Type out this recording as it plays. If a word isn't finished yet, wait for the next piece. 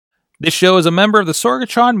This show is a member of the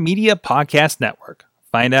Sorgatron Media Podcast Network.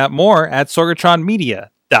 Find out more at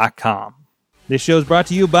sorgatronmedia.com. This show is brought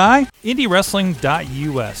to you by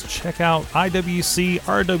IndyWrestling.us. Check out IWC,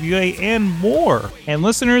 RWA, and more. And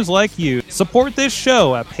listeners like you, support this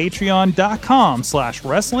show at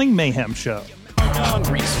patreon.com/Wrestling Mayhem Show.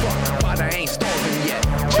 Hungry as fuck, but I ain't starving yet.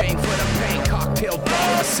 Chain for the pain, cocktail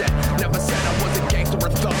bar set. Never said I was a gangster or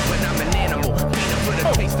thug, but I'm an animal. For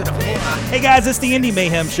the taste of the floor. Hey guys, it's the Indy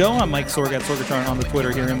Mayhem Show. I'm Mike Sorg at Sorgatron on the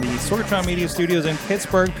Twitter here in the Sorgatron Media Studios in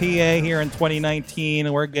Pittsburgh, PA here in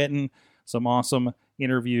 2019. We're getting some awesome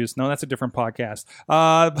interviews. No, that's a different podcast.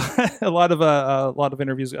 A lot of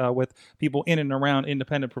interviews with people in and around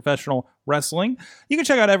independent professional wrestling. You can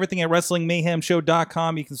check out everything at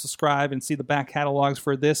WrestlingMayhemShow.com. You can subscribe and see the back catalogs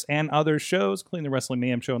for this and other shows, including the Wrestling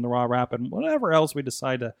Mayhem Show and the Raw Wrap and whatever else we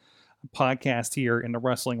decide to podcast here in the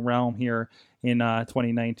wrestling realm here in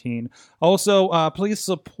 2019. Also, please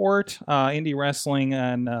support indie wrestling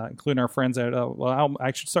and including our friends at,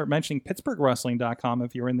 I should start mentioning PittsburghWrestling.com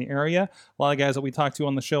if you're in the area. A lot of guys that we talk to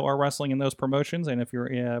on the show are wrestling in those promotions, and if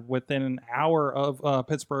you're within an hour of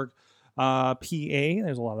Pittsburgh, PA,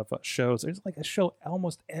 there's a lot of shows. There's like a show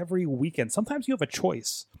almost every weekend. Sometimes you have a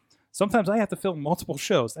choice. Sometimes I have to film multiple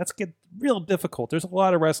shows. That's get real difficult. There's a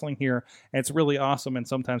lot of wrestling here, and it's really awesome and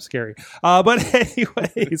sometimes scary. But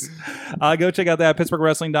anyways, go check out that at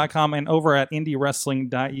PittsburghWrestling.com and over at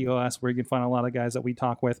IndyWrestling.us, where you can find a lot of guys that we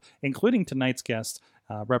talk with, including tonight's guest,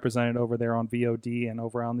 represented over there on VOD and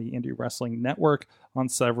over on the Indie Wrestling Network on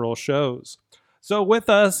several shows. So with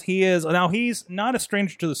us, he's not a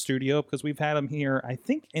stranger to the studio because we've had him here, I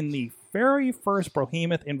think, in the very first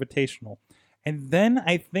Brohemoth Invitational. And then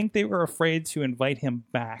I think they were afraid to invite him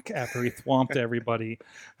back after he thwomped everybody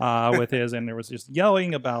with his, and there was just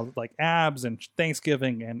yelling about like abs and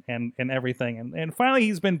Thanksgiving and everything. And finally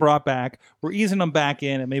he's been brought back. We're easing him back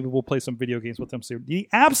in, and maybe we'll play some video games with him soon. The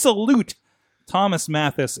absolute Thomas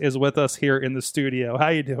Mathis is with us here in the studio. How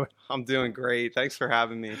you doing? I'm doing great. Thanks for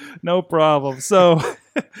having me. No problem. So,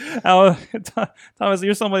 Thomas,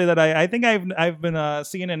 you're somebody that I think I've been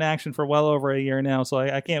seeing in action for well over a year now. So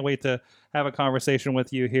I can't wait to have a conversation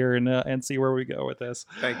with you here and see where we go with this.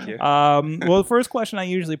 Thank you. Well, the first question I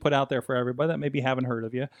usually put out there for everybody that maybe haven't heard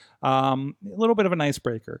of you, a little bit of an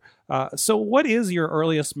icebreaker. So what is your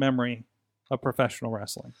earliest memory of professional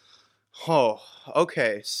wrestling? Oh,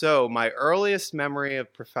 okay. So my earliest memory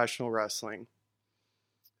of professional wrestling.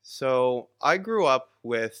 So I grew up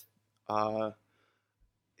with,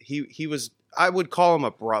 he was, I would call him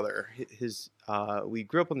a brother. We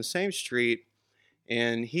grew up on the same street,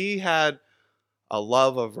 and he had a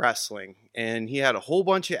love of wrestling, and he had a whole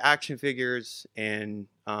bunch of action figures, and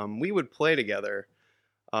we would play together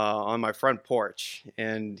on my front porch,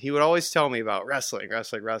 and he would always tell me about wrestling.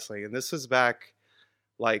 And this was back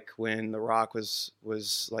like when The Rock was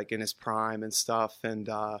like in his prime and stuff, and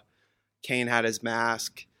Kane had his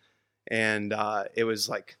mask, and it was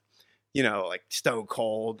like, you know, like Stone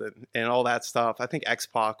Cold and all that stuff. I think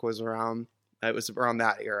X-Pac was around. It was around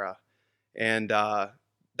that era, and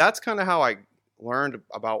that's kind of how I learned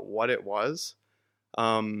about what it was.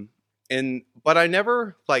 But I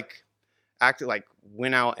never like acted like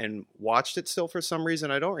went out and watched it still for some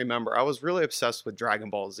reason. I don't remember. I was really obsessed with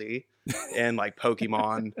Dragon Ball Z and like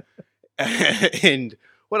Pokemon and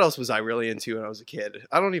what else was I really into when I was a kid?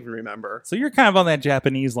 I don't even remember. So you're kind of on that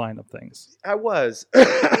Japanese line of things. I was,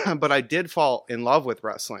 but I did fall in love with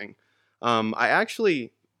wrestling. I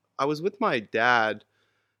was with my dad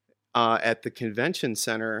at the convention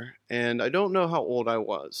center, and I don't know how old I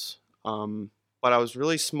was, but I was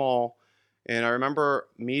really small. And I remember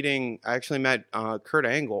I actually met Kurt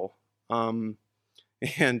Angle, and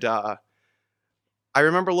I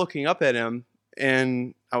remember looking up at him,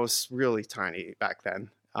 and I was really tiny back then.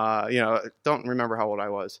 I don't remember how old I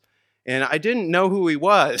was, and I didn't know who he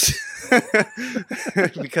was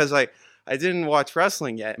because I didn't watch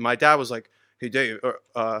wrestling yet. And my dad was like, "Hey Dave,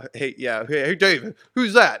 hey Dave,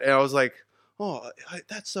 who's that?" And I was like, "Oh,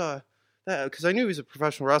 that's that," because I knew he was a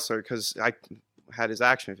professional wrestler because I had his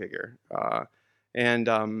action figure,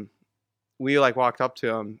 and we like walked up to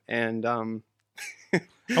him, and I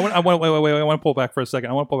want to pull back for a second.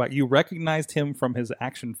 I want to pull back. You recognized him from his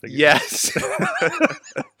action figure. Yes.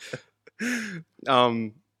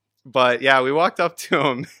 But yeah, we walked up to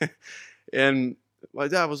him, and my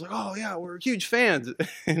dad was like, "Oh yeah, we're huge fans,"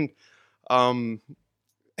 and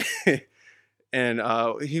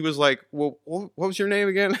he was like, "Well, what was your name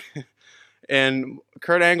again?" And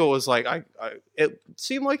Kurt Angle was like, it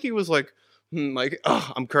seemed like he was like,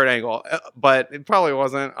 "Oh, I'm Kurt Angle," but it probably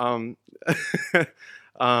wasn't. And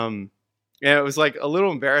it was like a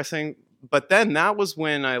little embarrassing but then that was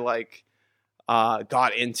when I like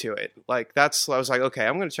got into it. Like I was like, okay,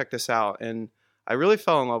 I'm gonna check this out, and I really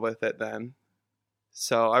fell in love with it then.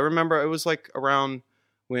 So I remember it was like around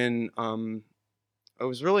when I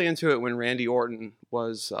was really into it when Randy Orton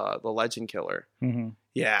was the Legend Killer. Mm-hmm.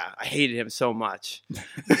 Yeah, I hated him so much.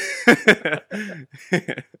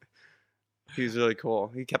 He was really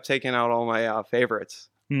cool. He kept taking out all my favorites.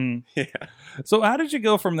 Mm. Yeah. So how did you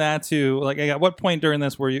go from that to like at what point during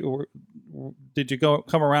this did you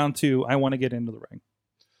come around to I want to get into the ring?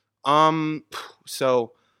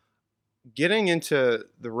 So getting into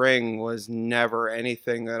the ring was never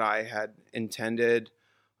anything that I had intended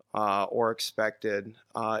or expected.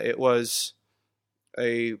 It wasn't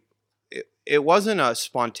a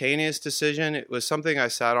spontaneous decision. It was something I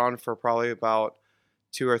sat on for probably about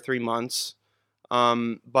 2 or 3 months.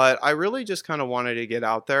 But I really just kind of wanted to get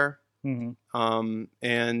out there. Mm-hmm.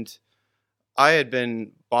 And I had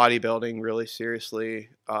been bodybuilding really seriously,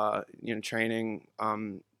 training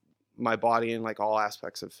my body in like all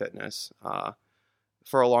aspects of fitness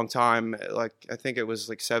for a long time. Like I think it was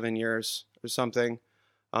like 7 years or something.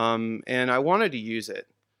 And I wanted to use it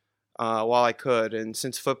while I could. And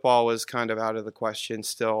since football was kind of out of the question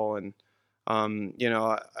still, and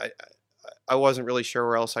I wasn't really sure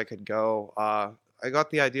where else I could go. I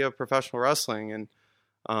got the idea of professional wrestling, and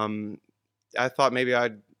I thought maybe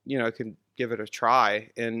I could give it a try.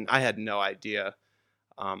 And I had no idea,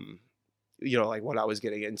 like what I was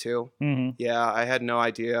getting into. Mm-hmm. Yeah, I had no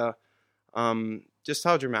idea just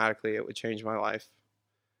how dramatically it would change my life,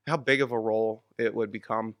 how big of a role it would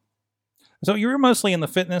become. So you were mostly in the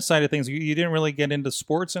fitness side of things. You didn't really get into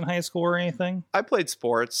sports in high school or anything? I played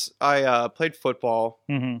sports. I played football.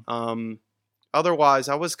 Mm-hmm. Otherwise,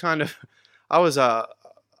 I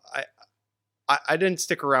didn't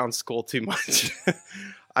stick around school too much.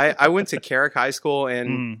 I went to Carrick High School,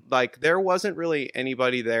 and like there wasn't really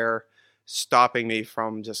anybody there stopping me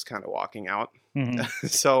from just kind of walking out. Mm-hmm.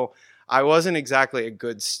 So I wasn't exactly a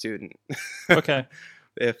good student. Okay.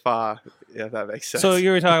 If that makes sense. So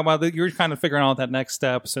you were talking about you were kind of figuring out that next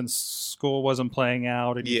step since school wasn't playing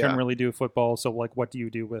out and you couldn't really do football. So like, what do you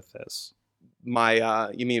do with this?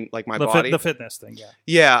 You mean like my body? The fitness thing, yeah.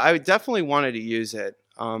 Yeah, I definitely wanted to use it.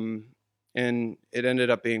 And it ended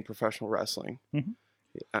up being professional wrestling. Mm-hmm.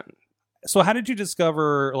 Yeah. So how did you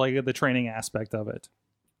discover like the training aspect of it?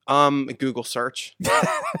 Google search.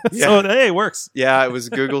 So hey, it works. Yeah, it was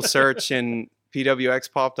Google search, and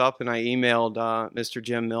PWX popped up, and I emailed Mr.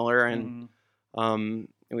 Jim Miller, and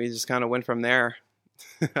we just kind of went from there.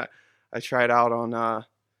 I tried out on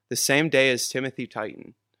the same day as Timothy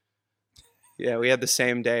Titan. Yeah, we had the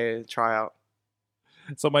same day tryout.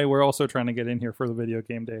 Somebody we're also trying to get in here for the video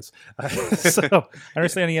game days. So I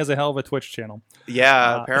understand he has a hell of a Twitch channel.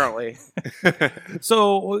 Yeah, apparently.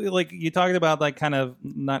 So like you talked about like kind of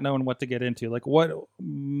not knowing what to get into. Like what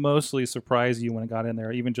mostly surprised you when it got in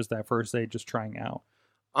there, even just that first day just trying out?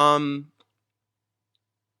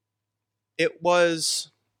 It was,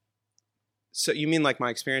 so you mean like my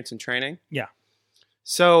experience in training? Yeah.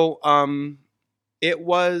 So it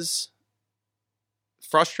was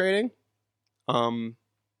frustrating.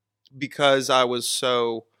 Because I was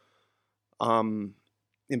so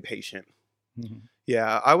impatient. Mm-hmm.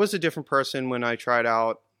 Yeah, I was a different person when I tried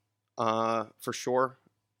out, for sure.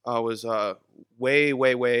 I was way,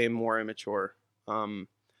 way, way more immature.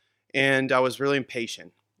 And I was really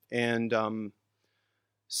impatient. And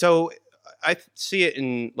so I see it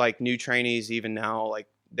in like new trainees even now, like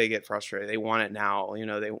they get frustrated. They want it now,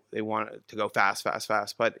 they want it to go fast, fast,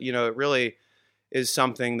 fast. But, it really is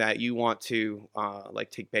something that you want to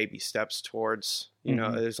like take baby steps towards.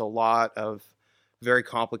 There's a lot of very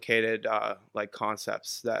complicated like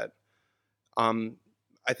concepts that I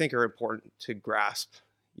think are important to grasp,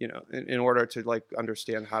 in order to like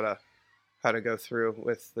understand how to go through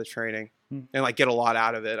with the training and like get a lot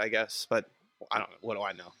out of it, I guess. But I don't know. What do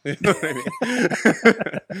I know? You know what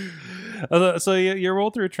I mean? So you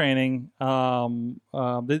rolled through training.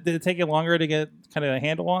 Did it take you longer to get kind of a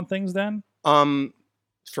handle on things then?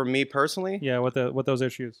 For me personally, yeah, with those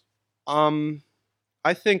issues. I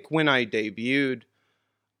think when I debuted,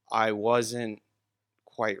 I wasn't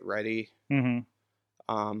quite ready. Mm-hmm.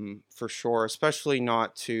 For sure, especially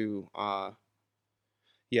not to.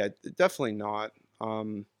 Yeah, definitely not.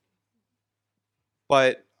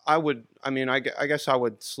 But I would. I mean, I guess I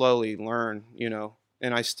would slowly learn.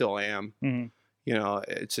 And I still am. Mm-hmm.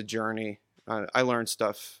 It's a journey. I learn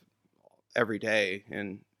stuff every day,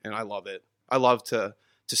 and I love it. I love to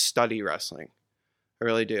study wrestling. I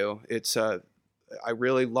really do. It's I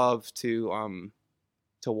really love to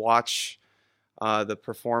watch the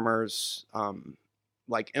performers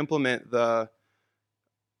like implement the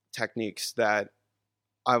techniques that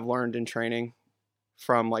I've learned in training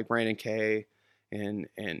from like Brandon Kay and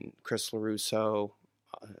Chris LaRusso.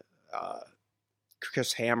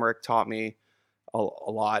 Chris Hamrick taught me a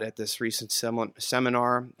lot at this recent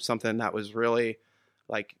seminar, something that was really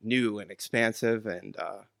like new and expansive. And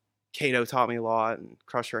Cato taught me a lot, and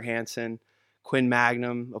Crusher Hansen, Quinn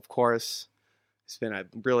Magnum, of course. It's been a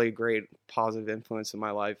really great positive influence in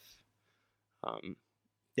my life.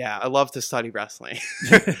 Yeah, I love to study wrestling.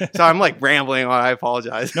 So I'm like rambling on. I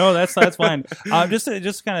apologize. No, that's fine. Just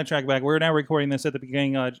to kind of track back, we're now recording this at the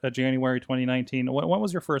beginning of January 2019. What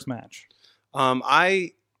was your first match?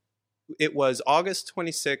 It was August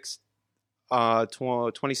 26th,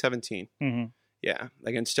 2017. Mm-hmm. Yeah,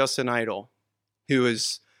 against Justin Idol, who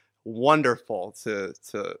is wonderful to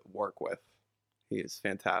work with. He is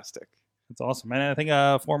fantastic. That's awesome. And I think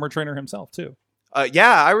a former trainer himself, too.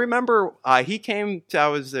 Yeah, I remember he came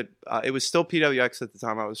to, it was still PWX at the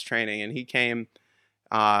time I was training, and he came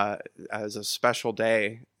as a special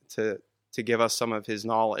day to give us some of his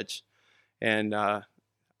knowledge. And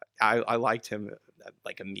I liked him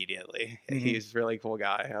like immediately. Mm-hmm. He's a really cool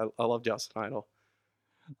guy. I love Justin Idol.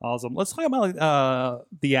 Awesome. Let's talk about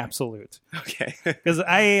the Absolute. Okay. Because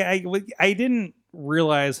I didn't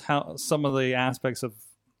realize how some of the aspects of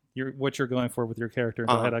what you're going for with your character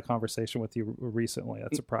until I had a conversation with you recently.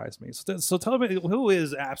 That surprised me. So tell me, who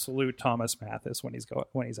is Absolute Thomas Mathis when he's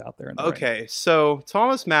out there in the ring? So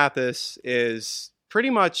Thomas Mathis is pretty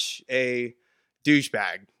much a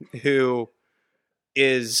douchebag who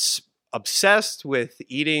is obsessed with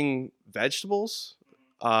eating vegetables.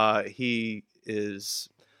 He is,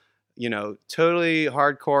 totally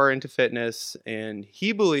hardcore into fitness, and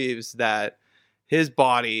he believes that his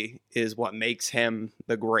body is what makes him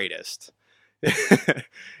the greatest.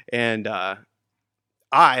 And I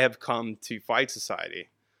have come to Fight Society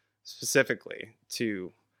specifically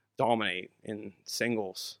to dominate in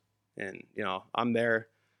singles. And, I'm there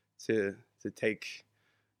to take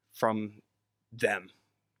from them.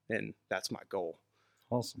 And that's my goal.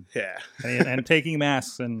 Awesome. Yeah. and taking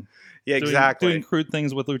masks and doing crude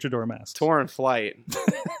things with luchador masks. Torn flight.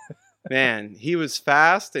 Man, he was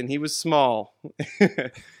fast and he was small.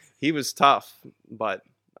 He was tough, but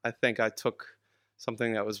I think I took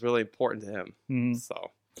something that was really important to him. Mm-hmm. So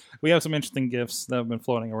we have some interesting gifts that have been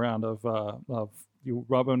floating around of you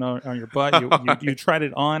rubbing on your butt. You tried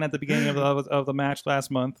it on at the beginning of the match last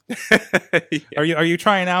month. Yeah. Are you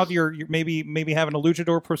trying out your maybe having a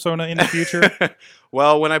luchador persona in the future?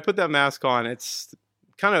 Well, when I put that mask on, it's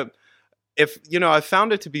kind of I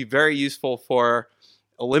found it to be very useful for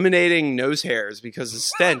eliminating nose hairs, because the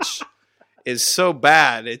stench is so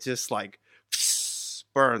bad. It just like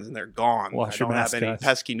burns and they're gone. I don't have any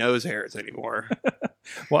pesky nose hairs anymore.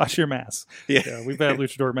 Wash your mask. Yeah. We've had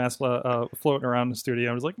luchador mask floating around the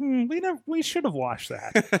studio. I was like, we should have washed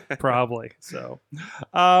that probably. So,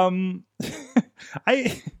 I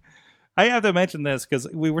have to mention this because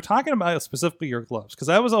we were talking about specifically your gloves, because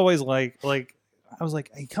I was always like. I was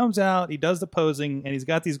like, he comes out, he does the posing, and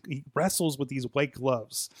he wrestles with these white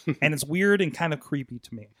gloves. And it's weird and kind of creepy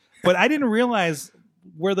to me. But I didn't realize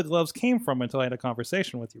where the gloves came from until I had a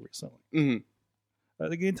conversation with you recently. Mm-hmm.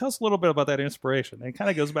 Can you tell us a little bit about that inspiration? It kind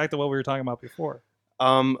of goes back to what we were talking about before.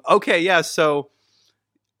 Okay, yeah. So,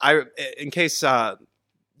 I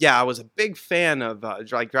was a big fan of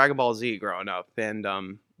like Dragon Ball Z growing up. And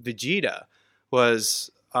Vegeta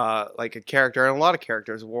was like a character, and a lot of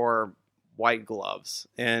characters wore white gloves,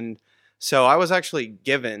 and so I was actually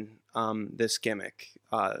given this gimmick,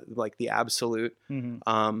 like the Absolute,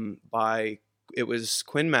 by it was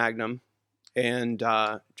Quinn Magnum, and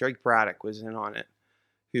Drake Braddock was in on it,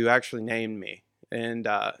 who actually named me, and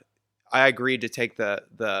I agreed to take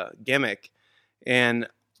the gimmick. And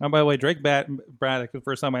by the way, Drake Braddock, the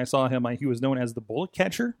first time I saw him, he was known as the Bullet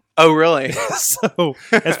Catcher. Oh, really? So,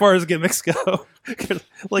 as far as gimmicks go,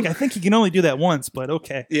 like I think he can only do that once, but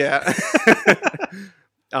okay. Yeah.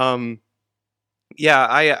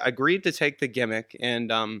 I agreed to take the gimmick,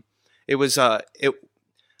 and it was I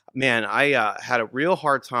had a real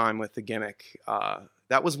hard time with the gimmick.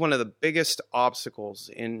 That was one of the biggest obstacles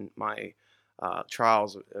in my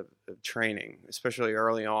trials of training, especially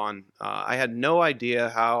early on. I had no idea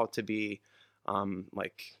how to be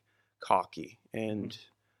like cocky and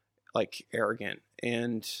like arrogant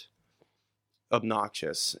and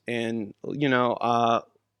obnoxious and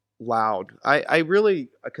loud. I really,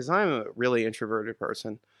 because I'm a really introverted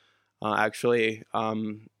person, actually.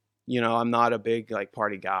 I'm not a big like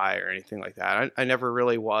party guy or anything like that. I never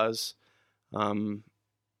really was.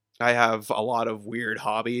 I have a lot of weird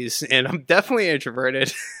hobbies, and I'm definitely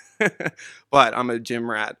introverted. but I'm a gym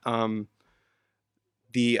rat. So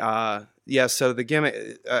the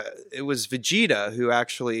gimmick, it was Vegeta who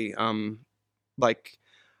actually, like,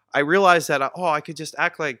 I realized that, I could just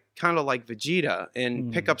act like, kind of like Vegeta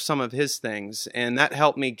and pick up some of his things. And that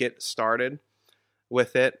helped me get started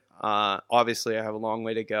with it. Obviously I have a long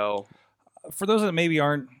way to go. For those that maybe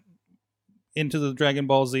aren't into the Dragon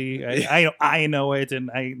Ball Z, I know it.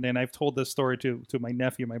 And I've told this story to my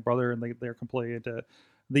nephew, my brother, and they're completely into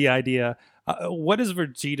the idea. What is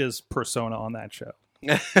Vegeta's persona on that show?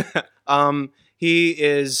 He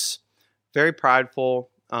is very prideful.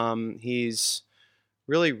 He's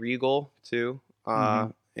really regal too.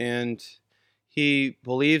 And he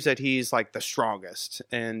believes that he's like the strongest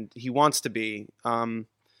and he wants to be.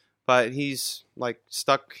 But he's like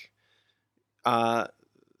stuck,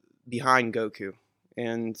 behind Goku.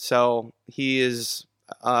 And so he is,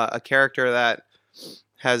 a character that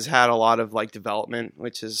has had a lot of like development,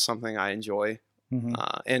 which is something I enjoy,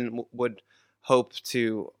 and would hope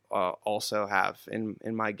to also have in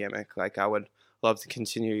my gimmick. Like I would love to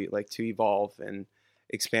continue like to evolve and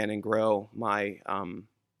expand and grow my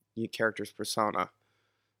character's persona.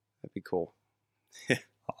 That'd be cool.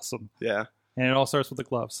 Awesome. Yeah. And it all starts with the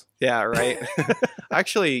gloves. Yeah, right. I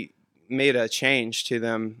actually made a change to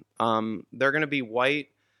them. They're going to be white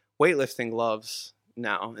weightlifting gloves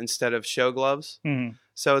now instead of show gloves.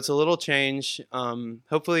 So it's a little change.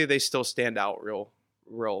 Hopefully they still stand out real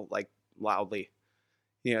like loudly.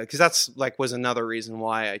 Because that's like was another reason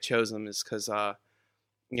why I chose them is because I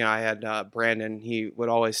had Brandon. He would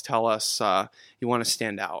always tell us you want to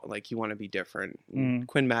stand out, like you want to be different.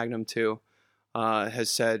 Quinn Magnum too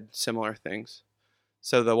has said similar things.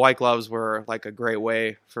 So the white gloves were like a great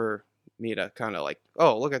way for me to kind of like,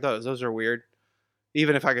 oh, look at those. Those are weird.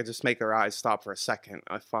 Even if I could just make their eyes stop for a second,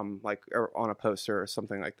 if I'm like on a poster or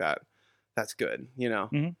something like that, that's good.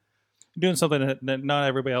 Doing something that not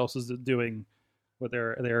everybody else is doing with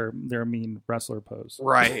their mean wrestler pose.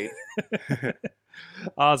 Right.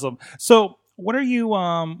 Awesome. So what are you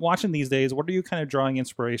watching these days? What are you kind of drawing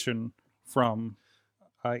inspiration from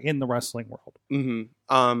in the wrestling world?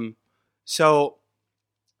 So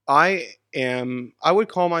I would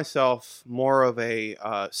call myself more of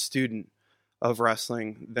a student of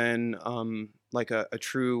wrestling than like a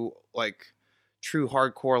true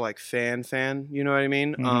hardcore like fan, you know what I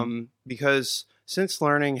mean? Because since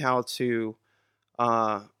learning how to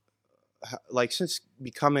since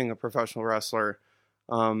becoming a professional wrestler,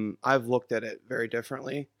 I've looked at it very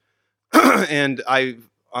differently. And I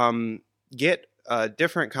get a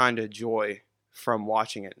different kind of joy from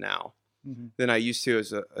watching it now than I used to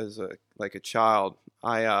as a child.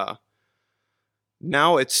 Now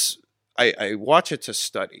I watch it to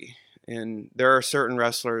study, and there are certain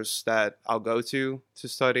wrestlers that I'll go to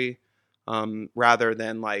study, rather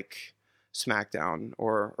than like SmackDown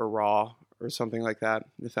or Raw or something like that,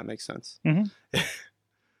 if that makes sense.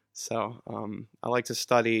 So I like to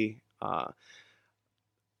study.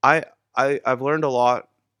 I've learned a lot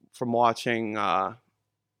from watching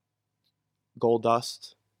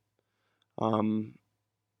Goldust.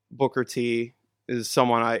 Booker T is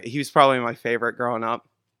someone he was probably my favorite growing up.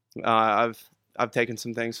 I've taken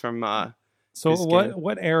some things from so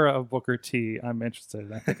what era of Booker T I'm interested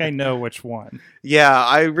in? I think I know which one. Yeah,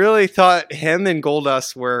 I really thought him and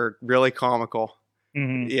Goldust were really comical.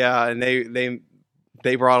 Yeah, and they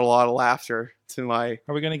brought a lot of laughter to my.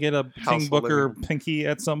 Are we going to get a King Booker pinky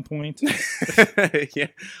at some point? Yeah,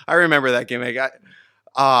 I remember that gimmick.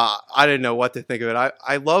 I didn't know what to think of it.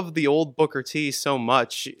 I love the old Booker T so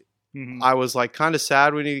much. I was like kind of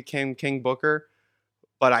sad when he became King Booker,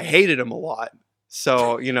 but I hated him a lot.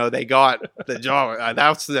 So, they got the job.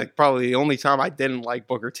 That's like probably the only time I didn't like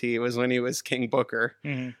Booker T was when he was King Booker.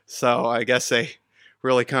 So I guess they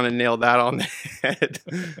really kind of nailed that on the head.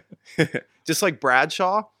 Just like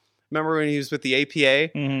Bradshaw. Remember when he was with the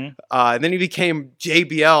APA? And then he became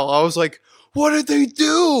JBL. I was like, what did they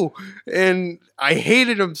do? And I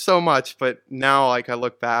hated him so much. But now like I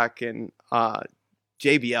look back and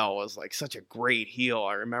JBL was like such a great heel.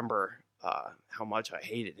 I remember how much I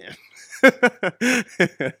hated him.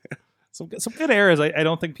 Some good eras. I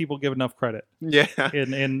don't think people give enough credit. Yeah,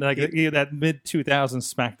 in like that mid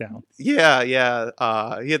 2000s SmackDown. Yeah.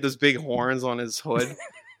 He had those big horns on his hood.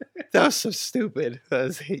 That was so stupid. I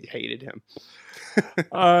hated him.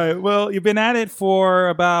 All right. Well, you've been at it for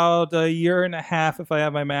about a year and a half, if I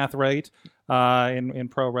have my math right, in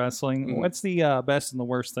pro wrestling. What's the best and the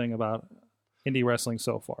worst thing about indie wrestling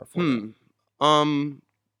so far for you?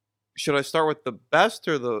 Should I start with the best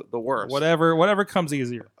or the worst? Whatever comes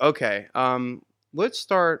easier. Okay. Let's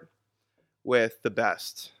start with the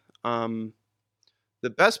best. the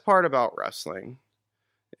best part about wrestling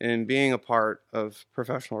and being a part of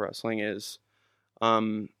professional wrestling is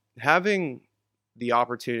having the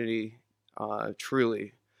opportunity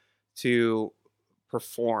truly to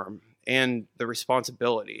perform and the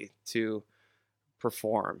responsibility to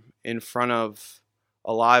perform in front of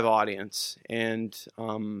a live audience and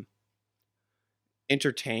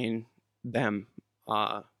entertain them.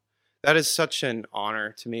 That is such an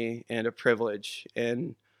honor to me and a privilege.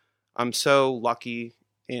 And I'm so lucky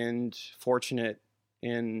and fortunate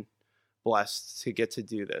and blessed to get to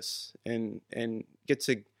do this and get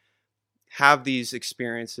to have these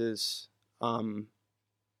experiences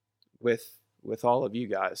with all of you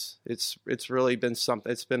guys. It's really been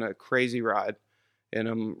something. It's been a crazy ride, and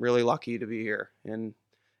I'm really lucky to be here. And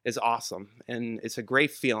it's awesome, and it's a great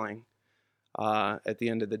feeling at the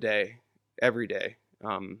end of the day, every day,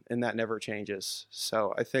 and that never changes.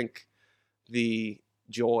 So I think the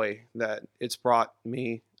joy that it's brought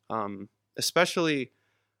me, especially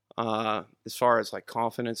as far as like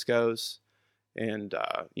confidence goes, and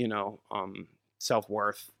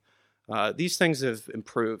self-worth. These things have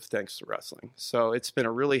improved thanks to wrestling. So it's been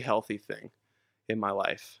a really healthy thing in my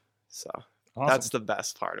life. So Awesome. That's the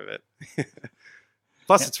best part of it.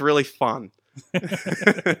 Plus, it's really fun.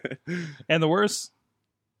 And the worst?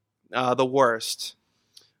 The worst.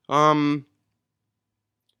 What's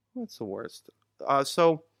the worst?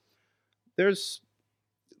 So there's,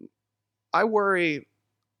 I worry,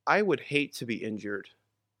 I would hate to be injured.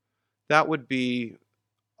 That would be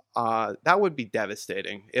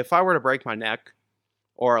devastating. If I were to break my neck,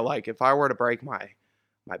 or like if I were to break my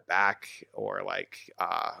back, or like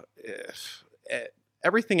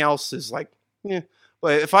everything else is like, yeah.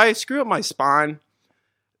 But if I screw up my spine,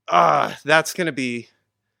 that's gonna be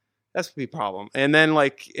a problem. And then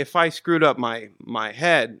like if I screwed up my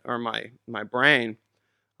head or my brain,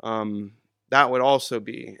 that would also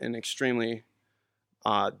be an extremely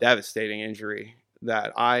devastating injury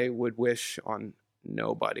that I would wish on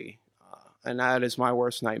nobody. And that is my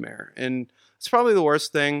worst nightmare. And it's probably the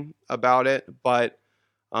worst thing about it. But,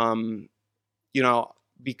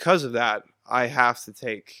 because of that, I have to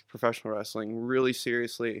take professional wrestling really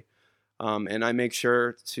seriously. And I make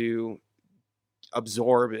sure to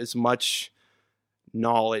absorb as much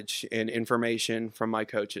knowledge and information from my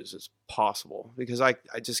coaches as possible, because I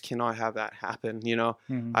just cannot have that happen.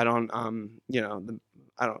 Mm-hmm. I don't,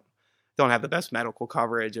 I don't have the best medical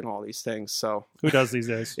coverage and all these things. So who does these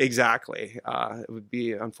days? Exactly. It would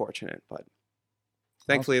be unfortunate, but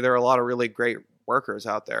thankfully there are a lot of really great workers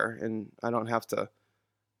out there, and I don't have to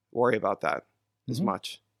worry about that as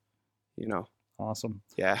much, Awesome.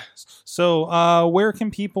 Yeah. So, where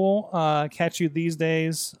can people catch you these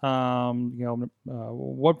days?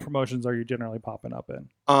 What promotions are you generally popping up in?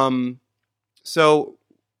 So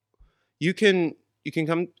you can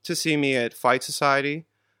come to see me at Fight Society.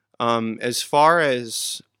 As far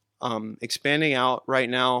as expanding out right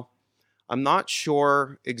now, I'm not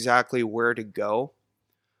sure exactly where to go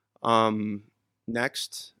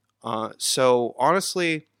next. So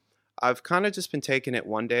honestly, I've kind of just been taking it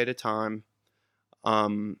one day at a time.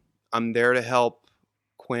 I'm there to help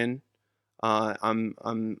Quinn.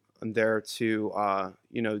 I'm there to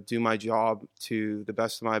do my job to the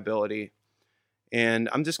best of my ability, and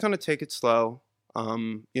I'm just gonna take it slow.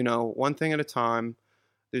 One thing at a time.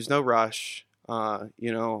 There's no rush.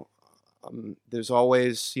 There's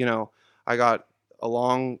always, I got a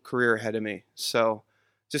long career ahead of me. So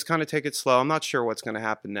just kind of take it slow. I'm not sure what's going to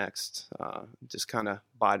happen next. Just kind of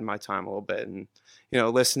biding my time a little bit and,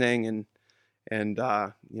 listening and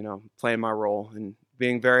playing my role and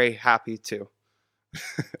being very happy too.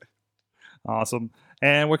 Awesome.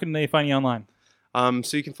 And where can they find you online?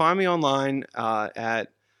 So you can find me online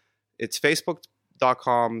it's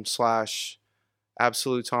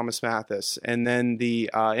facebook.com/Absolute Thomas Mathis, and then the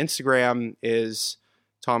Instagram is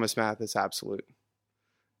Thomas Mathis Absolute.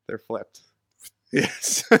 They're flipped.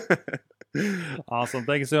 Yes. Awesome.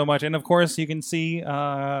 Thank you so much. And of course, you can see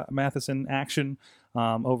Mathis in action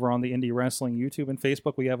over on the Indy Wrestling YouTube and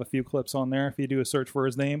Facebook. We have a few clips on there if you do a search for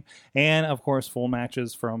his name. And of course, full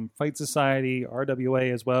matches from Fight Society,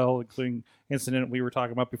 RWA as well, including incident we were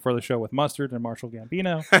talking about before the show with Mustard and Marshall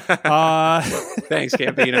Gambino. Thanks,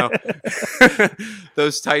 Gambino.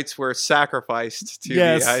 Those tights were sacrificed to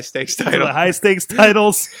the high stakes title. The high stakes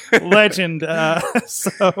titles legend. You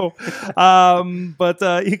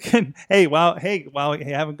can. While you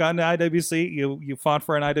haven't gotten to IWC, you fought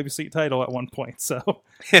for an IWC title at one point. So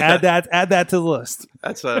add that to the list.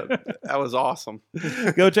 That was awesome.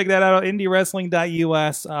 Go check that out at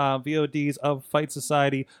indiewrestling.us. VODs of Fight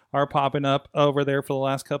Society are popping up over there for the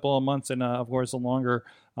last couple of months. And, of course, the longer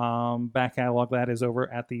back catalog that is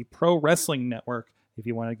over at the Pro Wrestling Network. If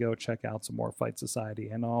you want to go check out some more Fight Society,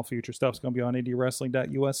 and all future stuff is going to be on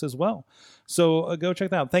IndieWrestling.us as well. So go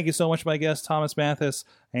check that out. Thank you so much, my guest, Thomas Mathis.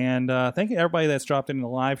 And thank you to everybody that's dropped in the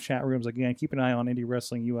live chat rooms. Again, keep an eye on Indie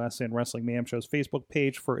Wrestling US and Wrestling Mayhem Show's Facebook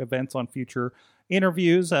page for events on future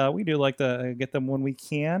interviews. We do like to get them when we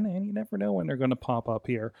can, and you never know when they're going to pop up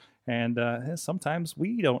here. And sometimes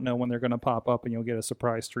we don't know when they're going to pop up, and you'll get a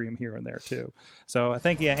surprise stream here and there, too. So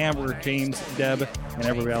thank you, Amber, James, Deb, and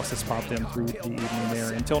everybody else that's popped in through the evening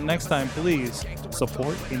there. Until next time, please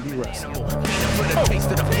support Indie Wrestling.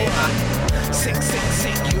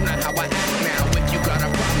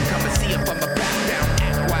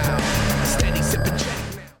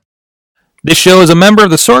 This show is a member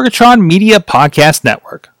of the Sorgatron Media Podcast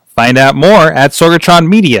Network. Find out more at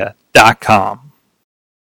sorgatronmedia.com.